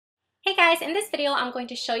guys, in this video I'm going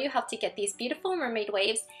to show you how to get these beautiful mermaid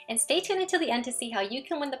waves, and stay tuned until the end to see how you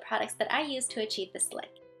can win the products that I use to achieve this look.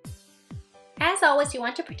 As always, you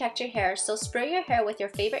want to protect your hair, so spray your hair with your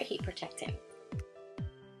favorite heat protectant.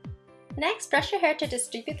 Next, brush your hair to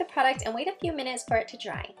distribute the product and wait a few minutes for it to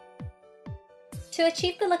dry. To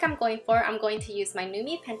achieve the look I'm going for, I'm going to use my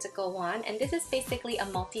NuMe Pentacle wand, and this is basically a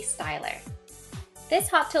multi-styler. This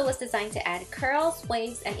hot tool was designed to add curls,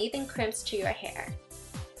 waves, and even crimps to your hair.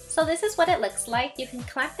 So this is what it looks like. You can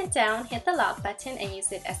clamp it down, hit the lock button, and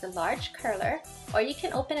use it as a large curler, or you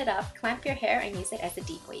can open it up, clamp your hair, and use it as a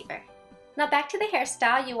deep waver. Now back to the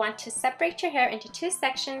hairstyle, you want to separate your hair into two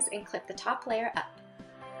sections and clip the top layer up.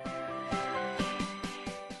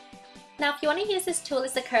 Now if you want to use this tool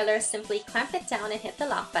as a curler, simply clamp it down and hit the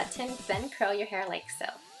lock button, then curl your hair like so.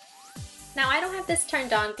 Now I don't have this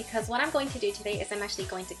turned on because what I'm going to do today is I'm actually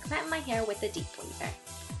going to clamp my hair with a deep waver.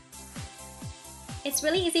 It's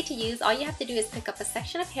really easy to use. All you have to do is pick up a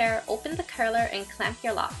section of hair, open the curler, and clamp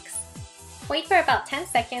your locks. Wait for about 10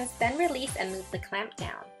 seconds, then release and move the clamp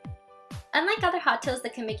down. Unlike other hot tools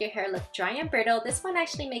that can make your hair look dry and brittle, this one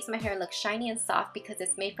actually makes my hair look shiny and soft because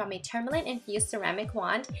it's made from a tourmaline-infused ceramic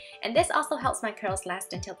wand, and this also helps my curls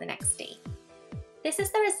last until the next day. This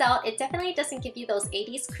is the result. It definitely doesn't give you those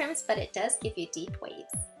 80s crimps, but it does give you deep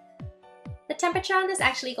waves. The temperature on this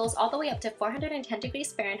actually goes all the way up to 410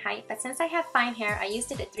 degrees Fahrenheit, but since I have fine hair, I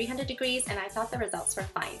used it at 300 degrees and I thought the results were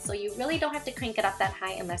fine, so you really don't have to crank it up that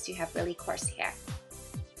high unless you have really coarse hair.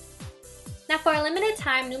 Now for a limited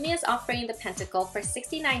time, NuMe is offering the Pentacle for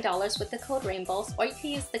 $69 with the code RAINBOWS, or you can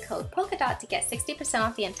use the code POLKADOT to get 60%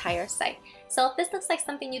 off the entire site. So if this looks like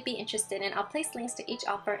something you'd be interested in, I'll place links to each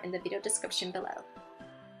offer in the video description below.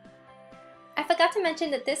 I forgot to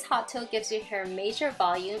mention that this hot tool gives your hair major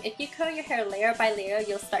volume. If you curl your hair layer by layer,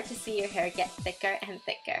 you'll start to see your hair get thicker and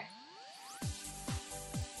thicker.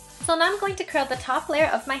 So now I'm going to curl the top layer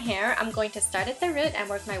of my hair. I'm going to start at the root and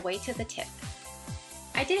work my way to the tip.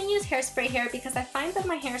 I didn't use hairspray here because I find that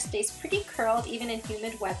my hair stays pretty curled even in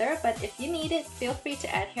humid weather, but if you need it, feel free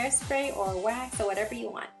to add hairspray or wax or whatever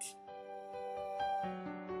you want.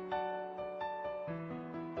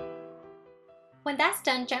 When that's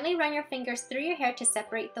done, gently run your fingers through your hair to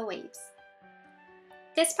separate the waves.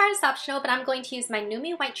 This part is optional, but I'm going to use my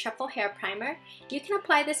NuMe White Truffle Hair Primer. You can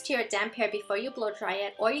apply this to your damp hair before you blow dry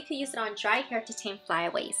it, or you can use it on dry hair to tame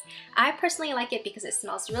flyaways. I personally like it because it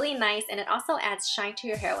smells really nice and it also adds shine to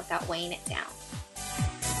your hair without weighing it down.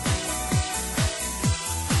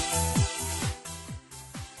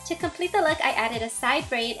 To complete the look, I added a side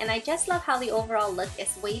braid, and I just love how the overall look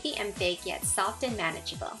is wavy and big yet soft and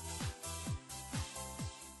manageable.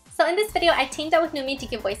 So in this video, I teamed up with NuMe to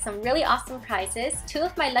give away some really awesome prizes. 2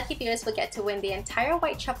 of my lucky viewers will get to win the entire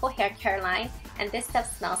White Truffle hair care line, and this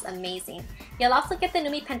stuff smells amazing. You'll also get the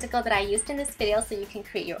NuMe Pentacle that I used in this video, so you can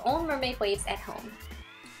create your own mermaid waves at home.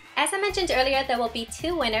 As I mentioned earlier, there will be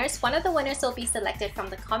 2 winners. One of the winners will be selected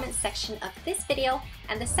from the comment section of this video,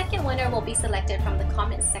 and the second winner will be selected from the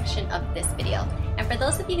comment section of this video. And for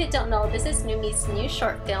those of you who don't know, this is NuMe's new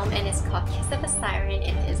short film, and it's called Kiss of a Siren.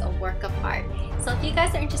 It is a work of art. So if you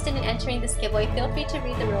guys are interested in entering this giveaway, feel free to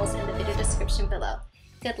read the rules in the video description below.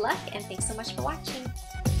 Good luck, and thanks so much for watching!